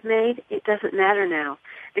mistakes you've made, it doesn't matter now,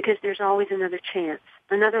 because there's always another chance,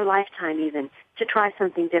 another lifetime even, to try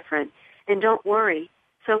something different. And don't worry,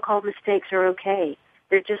 so-called mistakes are okay.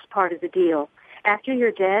 They're just part of the deal. After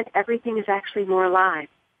you're dead, everything is actually more alive.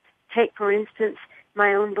 Take, for instance,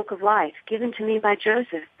 my own book of life, given to me by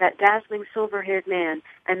Joseph, that dazzling silver-haired man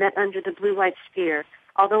I met under the blue-white sphere.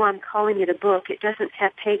 Although I'm calling it a book, it doesn't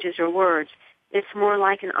have pages or words. It's more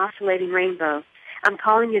like an oscillating rainbow. I'm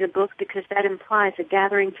calling it a book because that implies a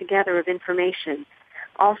gathering together of information.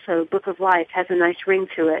 Also, Book of Life has a nice ring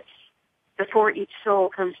to it. Before each soul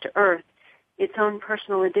comes to Earth, its own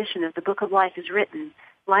personal edition of the Book of Life is written.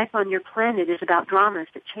 Life on your planet is about dramas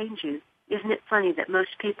that change you. Isn't it funny that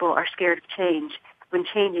most people are scared of change, when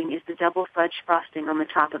changing is the double fudge frosting on the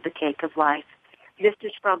top of the cake of life? This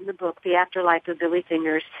is from the book, The Afterlife of Billy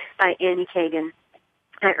Fingers, by Annie Kagan.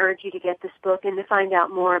 I urge you to get this book and to find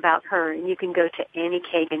out more about her, and you can go to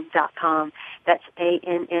AnnieKagan.com. That's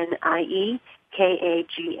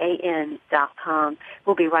ANNIEKAGAN.com.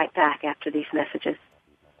 We'll be right back after these messages.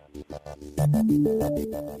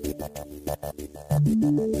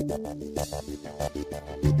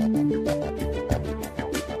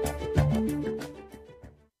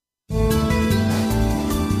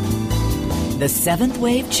 The Seventh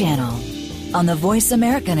Wave Channel. on the Voice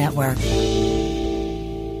America Network.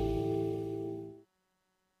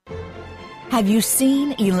 Have you seen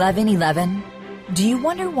 1111? Do you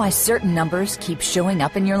wonder why certain numbers keep showing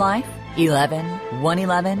up in your life? 11,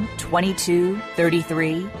 111, 22,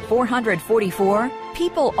 33, 444.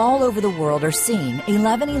 People all over the world are seeing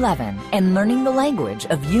 1111 and learning the language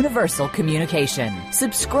of universal communication.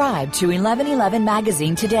 Subscribe to 1111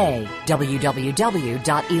 Magazine today.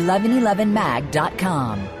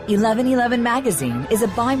 www.1111mag.com. 1111 Magazine is a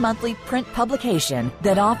bi-monthly print publication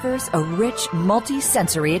that offers a rich,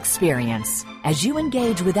 multi-sensory experience. As you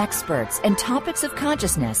engage with experts and topics of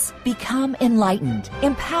consciousness, become enlightened,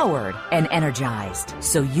 empowered, and energized,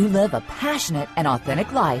 so you live a passionate and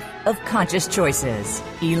authentic life of conscious choices.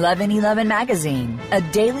 1111 Magazine, a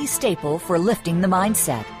daily staple for lifting the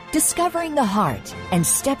mindset, discovering the heart, and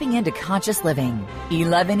stepping into conscious living.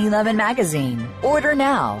 1111 Magazine. Order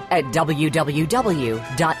now at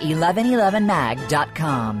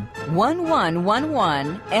www.1111mag.com.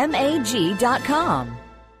 1111mag.com.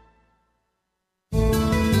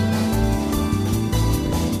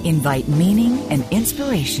 Invite meaning and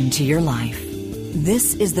inspiration to your life.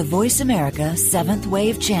 This is the Voice America 7th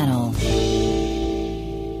Wave Channel.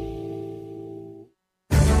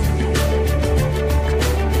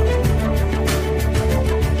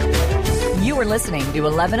 You are listening to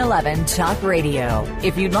 1111 Talk Radio.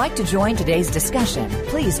 If you'd like to join today's discussion,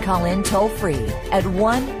 please call in toll-free at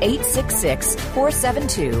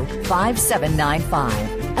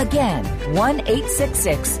 1-866-472-5795. Again,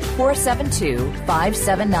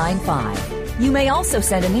 1-866-472-5795. You may also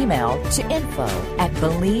send an email to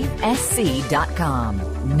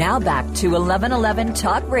info@believesc.com. Now back to 1111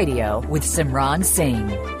 Talk Radio with Simran Singh.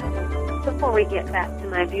 Before we get back to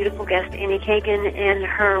my beautiful guest, Annie Kagan, and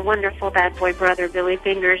her wonderful bad boy brother, Billy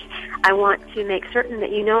Fingers, I want to make certain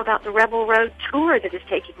that you know about the Rebel Road tour that is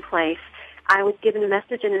taking place. I was given a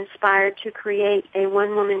message and inspired to create a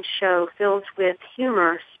one-woman show filled with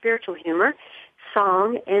humor, spiritual humor,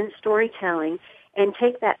 song, and storytelling, and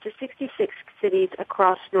take that to 66 cities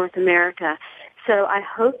across North America. So I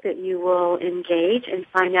hope that you will engage and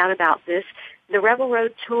find out about this. The Rebel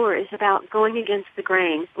Road Tour is about going against the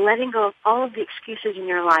grain, letting go of all of the excuses in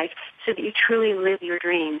your life so that you truly live your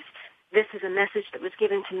dreams. This is a message that was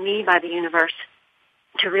given to me by the universe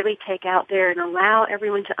to really take out there and allow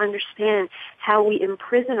everyone to understand how we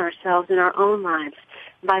imprison ourselves in our own lives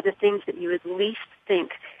by the things that you would least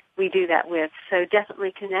think we do that with. So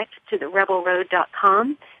definitely connect to the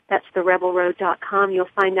rebelroad.com. That's the rebelroad.com. You'll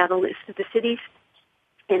find out a list of the cities,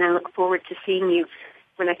 and I look forward to seeing you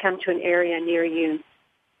when I come to an area near you.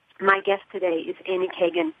 My guest today is Annie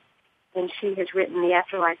Kagan, and she has written The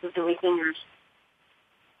Afterlife of Billy Fingers.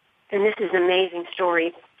 And this is an amazing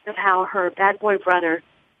story of how her bad boy brother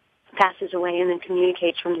passes away and then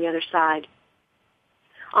communicates from the other side.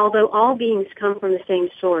 Although all beings come from the same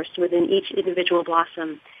source within each individual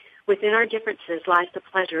blossom, within our differences lies the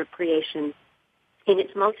pleasure of creation. In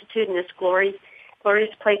its multitudinous glorious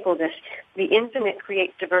playfulness, the infinite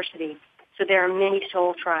creates diversity, so there are many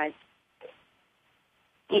soul tribes.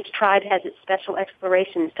 Each tribe has its special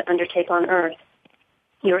explorations to undertake on Earth.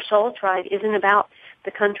 Your soul tribe isn't about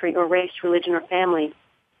the country or race, religion, or family.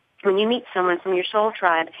 When you meet someone from your soul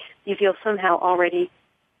tribe, you feel somehow already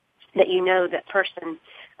that you know that person.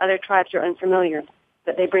 Other tribes are unfamiliar,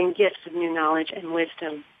 but they bring gifts of new knowledge and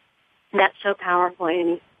wisdom. That's so powerful,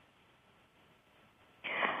 Annie.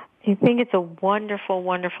 I think it's a wonderful,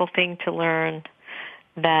 wonderful thing to learn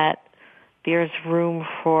that there's room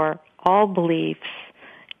for all beliefs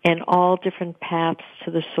and all different paths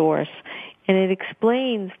to the source. And it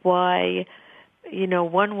explains why, you know,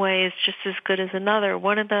 one way is just as good as another.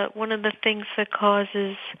 One of the things that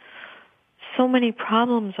causes so many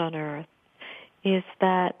problems on Earth is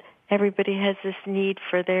that everybody has this need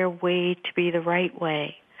for their way to be the right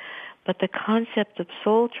way. But the concept of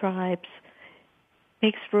soul tribes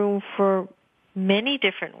makes room for many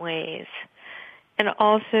different ways. And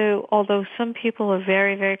also, although some people are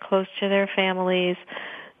very, very close to their families,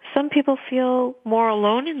 some people feel more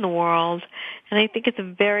alone in the world. And I think it's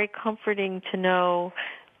very comforting to know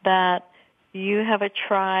that you have a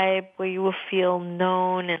tribe where you will feel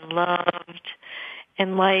known and loved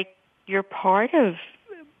and like you're part of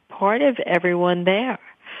everyone there.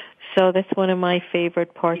 So that's one of my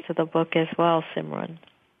favorite parts of the book as well, Simran.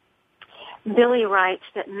 Billy writes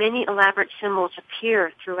that many elaborate symbols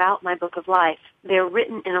appear throughout my book of life. They're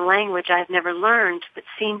written in a language I've never learned but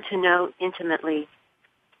seem to know intimately.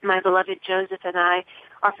 My beloved Joseph and I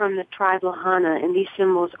are from the tribe Lahana, and these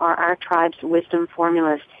symbols are our tribe's wisdom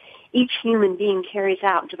formulas. Each human being carries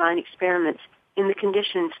out divine experiments in the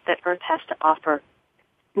conditions that Earth has to offer.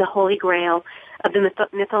 The Holy Grail of the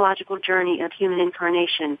mythological journey of human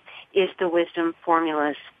incarnation is the wisdom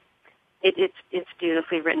formulas. It's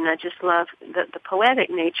beautifully written. I just love the poetic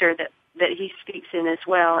nature that he speaks in as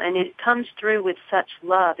well, and it comes through with such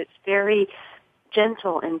love. It's very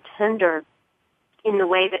gentle and tender in the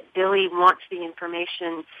way that Billy wants the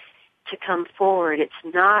information to come forward. It's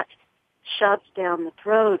not shoved down the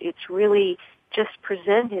throat. It's really just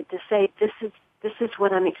presented to say, this is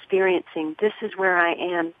what I'm experiencing. This is where I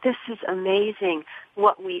am. This is amazing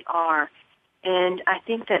what we are. And I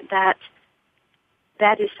think that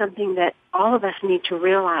is something that all of us need to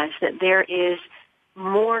realize, that there is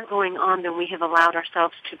more going on than we have allowed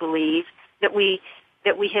ourselves to believe, that we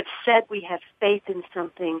have said we have faith in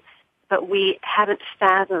something, but we haven't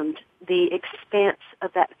fathomed the expanse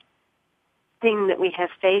of that thing that we have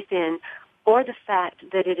faith in, or the fact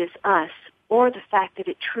that it is us, or the fact that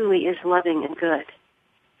it truly is loving and good.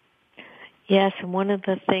 Yes, and one of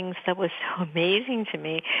the things that was so amazing to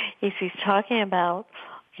me is he's talking about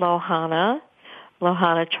Lohana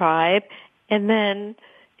tribe, and then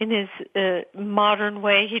in his modern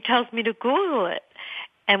way, he tells me to Google it.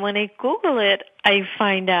 And when I Google it, I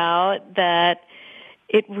find out that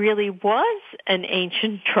it really was an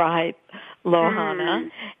ancient tribe, Lohana,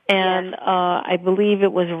 and yes. I believe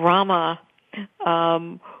it was Rama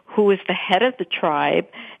who was the head of the tribe.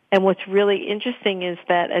 And what's really interesting is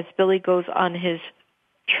that as Billy goes on his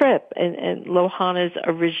trip, and Lohana's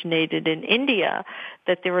originated in India,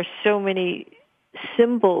 that there are so many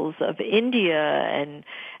symbols of India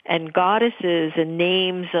and goddesses and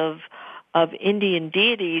names of Indian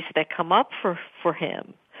deities that come up for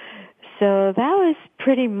him. So that was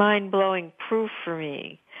pretty mind-blowing proof for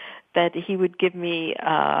me that he would give me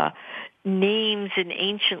names in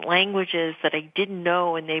ancient languages that I didn't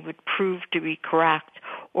know, and they would prove to be correct.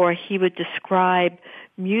 Or he would describe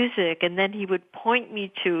music, and then he would point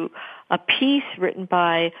me to a piece written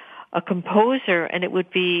by a composer, and it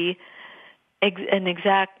would be an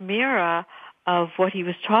exact mirror of what he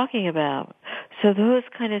was talking about. So those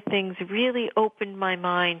kind of things really opened my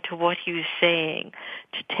mind to what he was saying,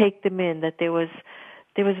 to take them in, that there was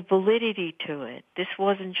validity to it. This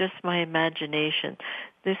wasn't just my imagination.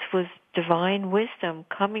 This was divine wisdom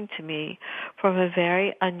coming to me from a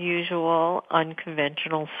very unusual,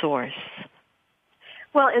 unconventional source.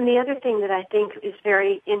 Well, and the other thing that I think is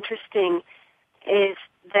very interesting is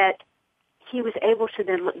that he was able to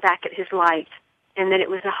then look back at his life, and that it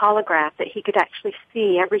was a holograph, that he could actually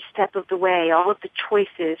see every step of the way, all of the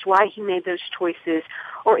choices, why he made those choices,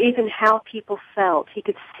 or even how people felt. He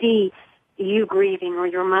could see you grieving or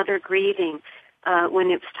your mother grieving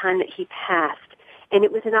when it was time that he passed. And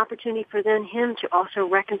it was an opportunity for then him to also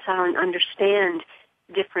reconcile and understand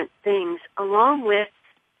different things, along with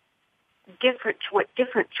what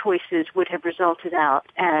different choices would have resulted out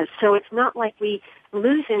as. So it's not like we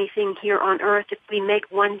lose anything here on earth if we make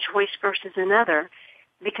one choice versus another,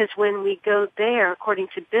 because when we go there, according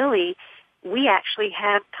to Billy, we actually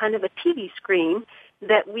have kind of a TV screen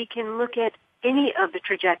that we can look at any of the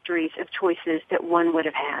trajectories of choices that one would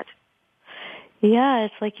have had. Yeah,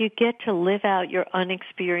 it's like you get to live out your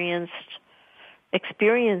unexperienced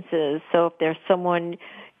experiences. So if there's someone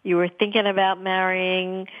you were thinking about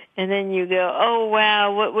marrying, and then you go, oh,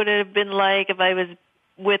 wow, what would it have been like if I was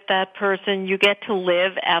with that person? You get to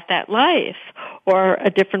live out that life. Or a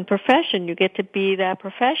different profession, you get to be that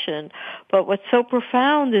profession. But what's so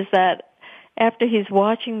profound is that after he's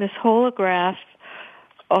watching this hologram,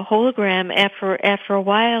 after a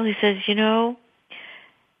while, he says,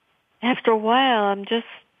 after a while,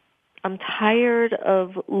 I'm tired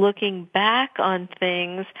of looking back on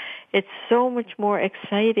things. It's so much more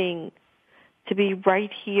exciting to be right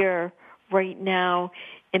here, right now,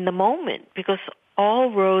 in the moment, because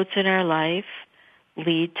all roads in our life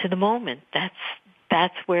lead to the moment.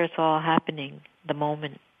 That's where it's all happening, the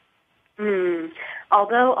moment.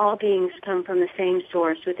 Although all beings come from the same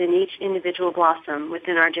source, within each individual blossom,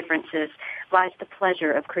 within our differences, lies the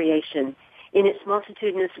pleasure of creation. In its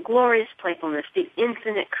multitudinous, glorious playfulness, the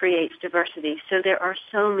infinite creates diversity. So there are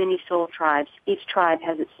so many soul tribes. Each tribe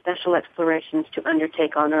has its special explorations to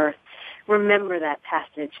undertake on earth. Remember that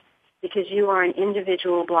passage, because you are an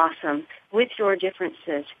individual blossom with your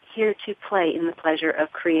differences, here to play in the pleasure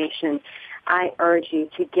of creation. I urge you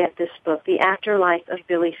to get this book, The Afterlife of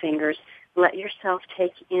Billy Fingers. Let yourself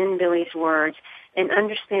take in Billy's words and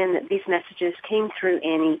understand that these messages came through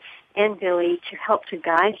Annie and Billy to help to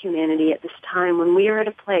guide humanity at this time when we are at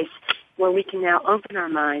a place where we can now open our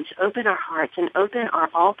minds, open our hearts, and open our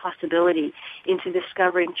all possibility into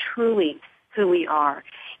discovering truly who we are.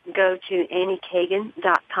 go to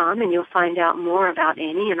AnnieKagan.com and you'll find out more about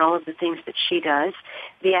Annie and all of the things that she does.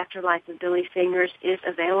 The Afterlife of Billy Fingers is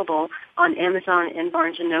available on Amazon and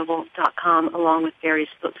BarnesandNoble.com along with various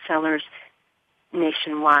booksellers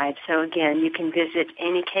nationwide. So again, you can visit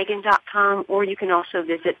AnnieKagan.com or you can also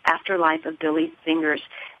visit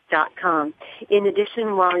AfterlifeofBillyFingers.com. In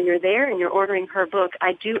addition, while you're there and you're ordering her book,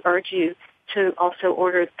 I do urge you to also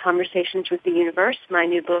order Conversations with the Universe, my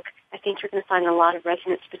new book. I think you're going to find a lot of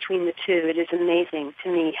resonance between the two. It is amazing to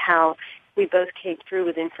me how we both came through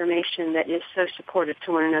with information that is so supportive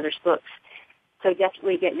to one another's books. So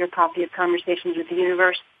definitely get your copy of Conversations with the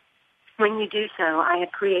Universe. When you do so, I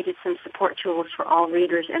have created some support tools for all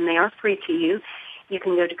readers, and they are free to you. You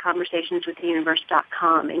can go to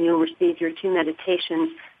conversationswiththeuniverse.com, and you'll receive your 2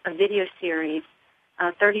 meditations, a video series,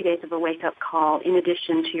 30 Days of a Wake-Up Call, in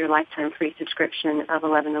addition to your lifetime free subscription of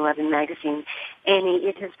 1111 Magazine. Annie,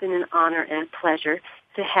 it has been an honor and a pleasure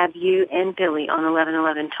to have you and Billy on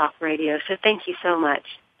 1111 Talk Radio, so thank you so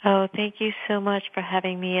much. Oh, thank you so much for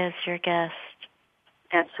having me as your guest.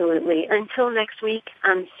 Absolutely. Until next week,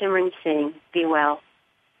 I'm Simran Singh. Be well.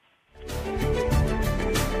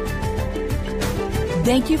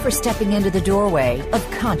 Thank you for stepping into the doorway of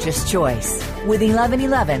conscious choice with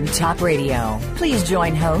 1111 Talk Radio. Please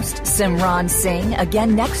join host Simran Singh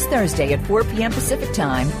again next Thursday at 4 p.m. Pacific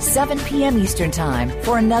Time, 7 p.m. Eastern Time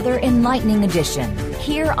for another enlightening edition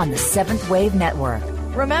here on the Seventh Wave Network.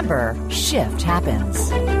 Remember, shift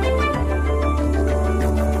happens.